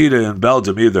messing with Cheetah in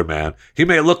Belgium either, man. He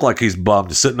may look like he's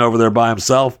bummed sitting over there by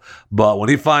himself, but when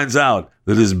he finds out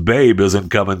that his babe isn't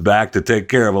coming back to take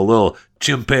care of a little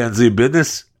chimpanzee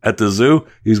business at the zoo,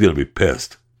 he's going to be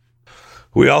pissed.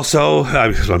 We also,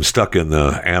 I'm stuck in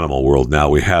the animal world now.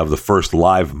 We have the first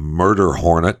live murder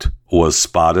hornet was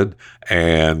spotted,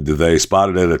 and they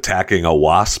spotted it attacking a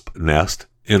wasp nest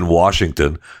in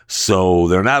Washington. So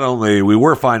we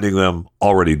were finding them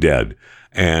already dead,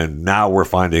 and now we're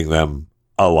finding them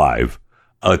alive,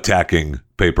 attacking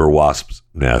paper wasp's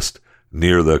nest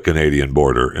near the Canadian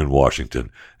border in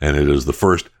Washington. And it is the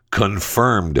first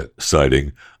confirmed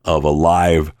sighting of a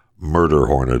live murder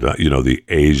hornet, the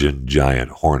Asian giant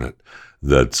hornet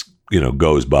that's,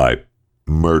 goes by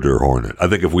murder hornet. I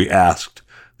think if we asked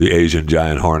the Asian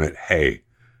giant hornet, hey,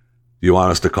 you want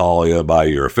us to call you by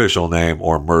your official name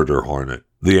or murder hornet?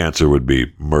 The answer would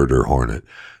be murder hornet.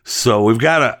 So we've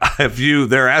got to,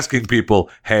 they're asking people,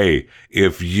 hey,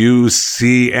 if you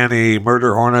see any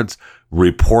murder hornets,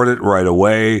 report it right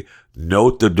away.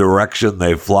 Note the direction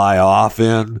they fly off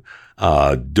in.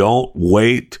 Don't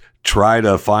wait. Try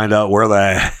to find out where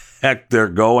the heck they're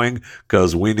going,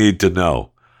 because we need to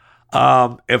know.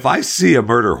 If I see a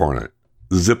murder hornet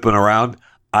zipping around,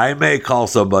 I may call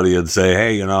somebody and say,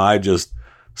 hey, I just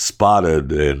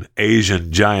spotted an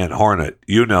Asian giant hornet.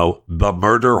 The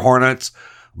murder hornets,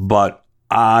 but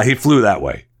he flew that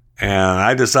way. And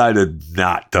I decided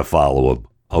not to follow him.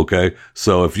 Okay?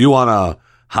 So if you want to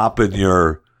hop in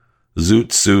your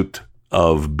zoot suit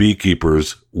of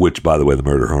beekeepers, which, by the way, the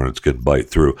murder hornets can bite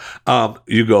through,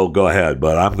 you go ahead,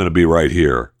 but I'm going to be right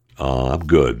here. I'm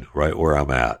good right where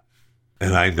I'm at.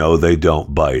 And I know they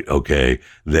don't bite, okay?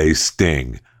 They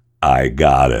sting. I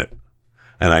got it.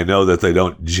 And I know that they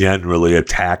don't generally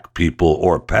attack people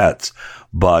or pets,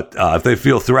 but if they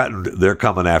feel threatened, they're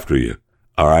coming after you,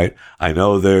 all right? I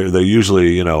know they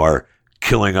usually, are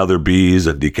killing other bees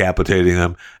and decapitating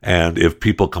them. And if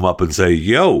people come up and say,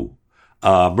 yo,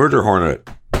 murder hornet,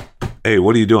 hey,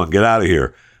 what are you doing? Get out of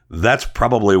here. That's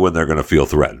probably when they're going to feel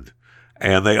threatened.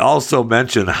 And they also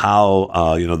mention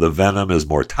how, the venom is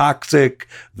more toxic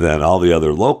than all the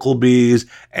other local bees.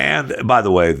 And by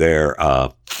the way, their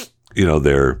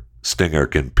stinger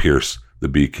can pierce the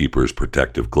beekeeper's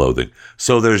protective clothing.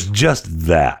 So there's just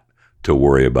that to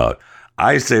worry about.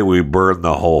 I say we burn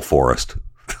the whole forest.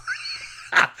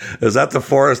 Is that the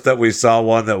forest that we saw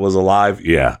one that was alive?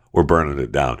 Yeah, we're burning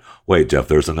it down. Wait, Jeff,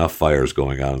 there's enough fires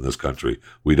going on in this country.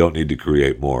 We don't need to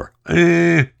create more.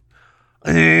 Okay,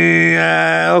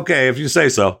 if you say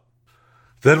so.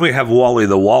 Then we have Wally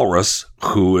the Walrus,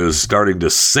 who is starting to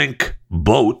sink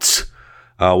boats.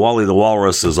 Wally the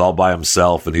Walrus is all by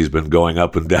himself, and he's been going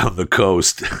up and down the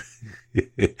coast.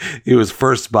 He was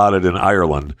first spotted in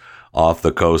Ireland off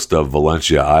the coast of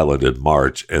Valentia Island in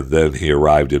March, and then he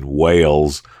arrived in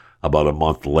Wales about a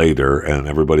month later, and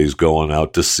everybody's going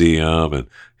out to see him, and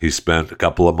he spent a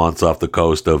couple of months off the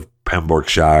coast of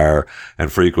Pembrokeshire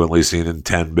and frequently seen in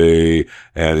Tenby,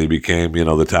 and he became,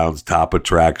 the town's top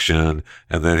attraction.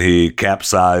 And then he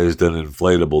capsized an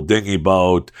inflatable dinghy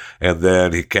boat, and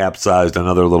then he capsized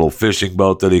another little fishing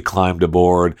boat that he climbed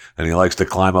aboard, and he likes to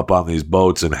climb up on these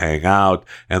boats and hang out.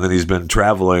 And then he's been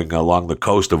traveling along the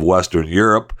coast of Western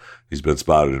Europe. He's been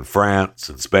spotted in France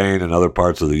and Spain and other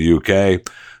parts of the UK.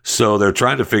 So they're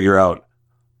trying to figure out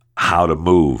how to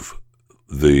move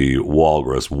the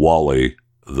walrus, Wally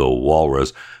the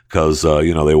Walrus, because,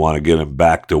 they want to get him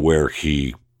back to where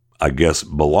he, I guess,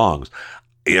 belongs.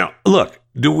 Look,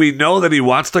 do we know that he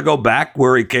wants to go back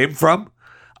where he came from?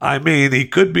 I mean, he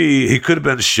could have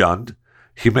been shunned.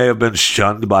 He may have been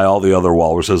shunned by all the other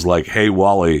walruses, like, hey,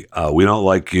 Wally, we don't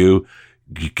like you.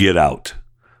 Get out.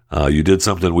 You did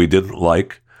something we didn't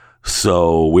like,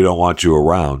 so we don't want you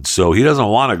around. So he doesn't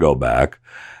want to go back.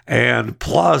 And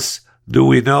plus, do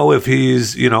we know if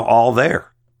he's, all there?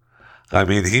 I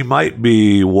mean, he might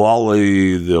be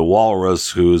Wally the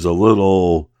Walrus, who's a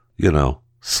little,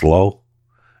 slow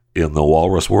in the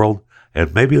walrus world.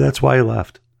 And maybe that's why he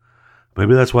left.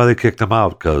 Maybe that's why they kicked him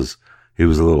out, because he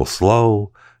was a little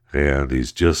slow and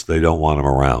they don't want him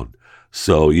around.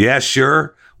 So, yeah,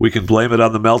 sure, we can blame it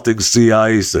on the melting sea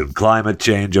ice and climate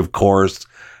change, of course,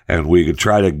 and we can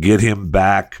try to get him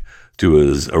back to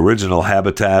his original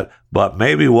habitat. But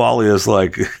maybe Wally is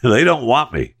like, they don't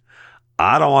want me.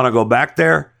 I don't want to go back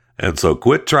there, and so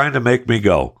quit trying to make me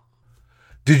go.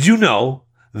 Did you know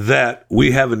that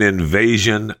we have an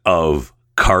invasion of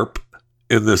carp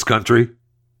in this country?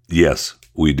 Yes,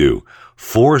 we do.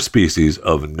 4 species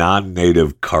of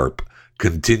non-native carp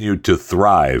continue to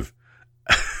thrive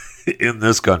in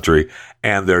this country,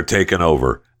 and they're taken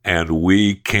over, and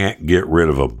we can't get rid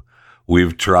of them.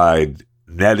 We've tried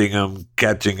netting them,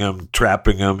 catching them,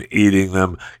 trapping them, eating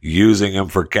them, using them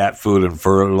for cat food and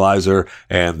fertilizer,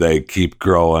 and they keep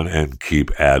growing and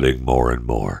keep adding more and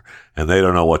more. And they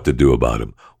don't know what to do about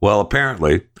them. Well,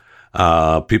 apparently,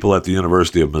 people at the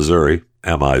University of Missouri,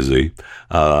 MIZ,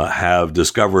 have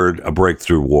discovered a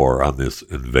breakthrough war on this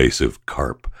invasive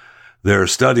carp. They're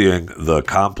studying the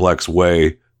complex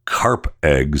way carp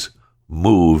eggs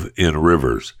move in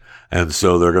rivers. And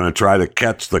so they're going to try to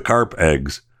catch the carp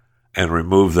eggs and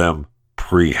remove them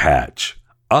pre-hatch.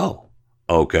 Oh,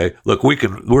 okay. Look,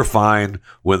 we're fine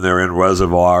when they're in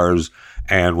reservoirs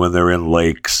and when they're in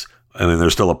lakes. I mean,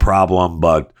 there's still a problem,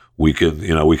 but we can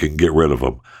get rid of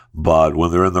them. But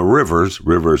when they're in the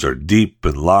rivers are deep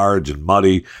and large and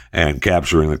muddy, and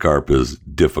capturing the carp is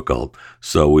difficult.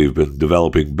 So we've been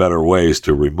developing better ways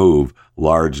to remove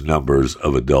large numbers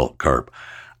of adult carp.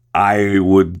 I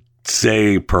would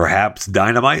say perhaps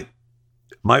dynamite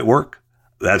might work.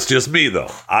 That's just me, though.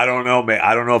 I don't know.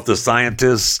 I don't know if the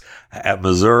scientists at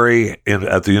Missouri,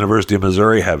 at the University of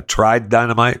Missouri, have tried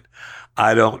dynamite.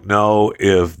 I don't know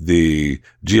if the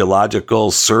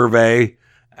Geological Survey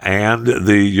and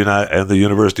the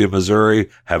University of Missouri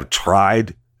have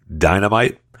tried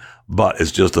dynamite, but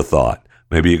it's just a thought.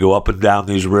 Maybe you go up and down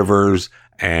these rivers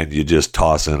and you just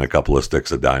toss in a couple of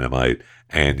sticks of dynamite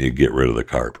and you get rid of the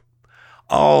carp.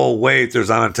 Oh, wait, there's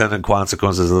unintended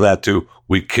consequences of that too.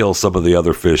 We kill some of the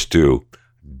other fish too.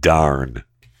 Darn.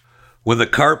 When the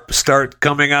carp start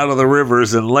coming out of the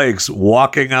rivers and lakes,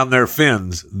 walking on their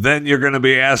fins, then you're going to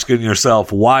be asking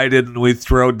yourself, why didn't we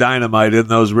throw dynamite in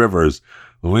those rivers?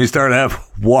 When you start have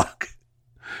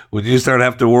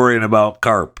to worrying about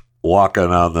carp walking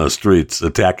on the streets,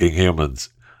 attacking humans,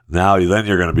 then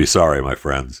you're going to be sorry, my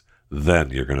friends. Then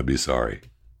you're going to be sorry.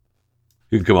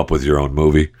 You can come up with your own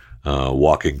movie.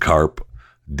 Walking Carp,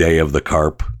 Day of the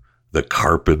Carp, The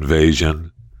Carp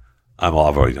Invasion. I've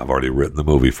already written the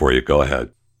movie for you. Go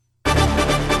ahead.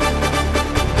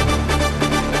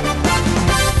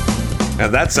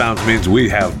 And that sounds means we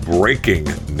have breaking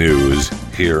news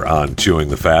here on Chewing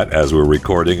the Fat as we're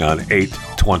recording on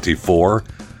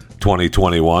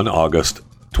 8/24/2021, August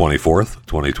 24th,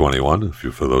 2021,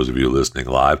 for those of you listening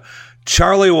live.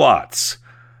 Charlie Watts,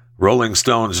 Rolling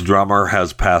Stones drummer,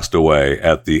 has passed away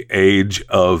at the age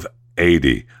of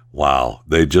 80. Wow,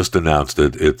 they just announced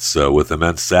it. It's with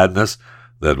immense sadness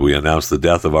that we announced the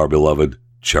death of our beloved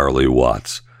Charlie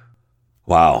Watts.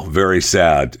 Wow, very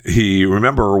sad. He,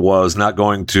 remember, was not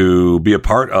going to be a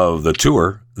part of the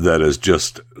tour that is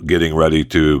just getting ready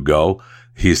to go.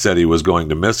 He said he was going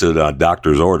to miss it on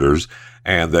doctor's orders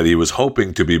and that he was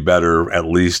hoping to be better at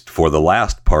least for the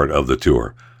last part of the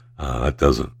tour. That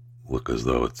doesn't look as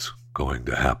though it's going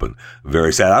to happen.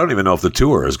 Very sad. I don't even know if the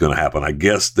tour is going to happen. I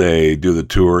guess they do the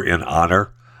tour in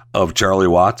honor of Charlie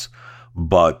Watts,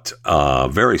 but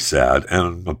very sad.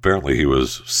 And apparently he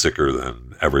was sicker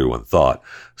than everyone thought.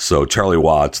 So Charlie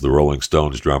Watts, the Rolling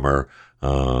Stones drummer,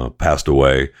 passed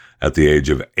away at the age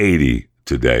of 80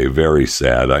 today. Very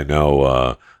sad. I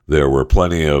know there were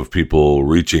plenty of people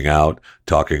reaching out,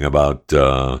 talking about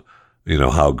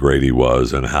how great he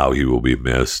was and how he will be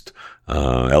missed.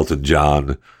 Elton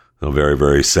John, a very,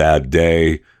 very sad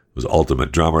day. Was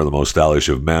ultimate drummer, the most stylish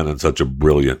of men, and such a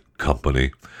brilliant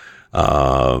company.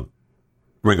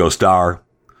 Ringo Starr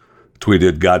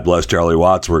tweeted, "God bless Charlie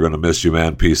Watts. We're going to miss you,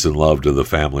 man. Peace and love to the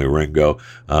family, Ringo."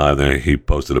 And then he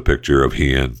posted a picture of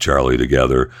he and Charlie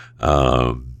together.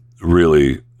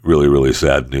 Really, really, really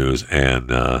sad news. And,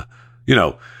 now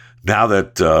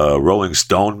that Rolling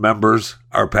Stone members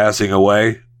are passing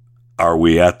away, are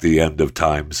we at the end of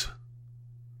times?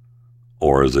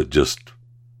 Or is it just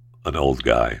an old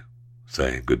guy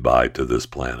saying goodbye to this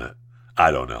planet?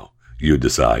 I don't know. You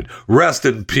decide. Rest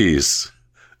in peace,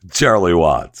 Charlie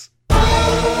Watts.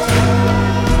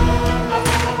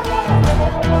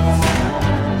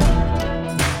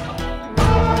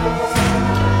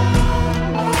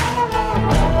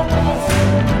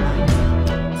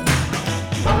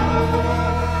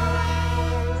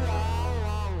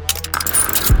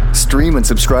 Stream and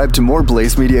subscribe to more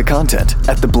Blaze Media content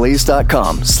at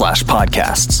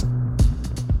theblaze.com/podcasts.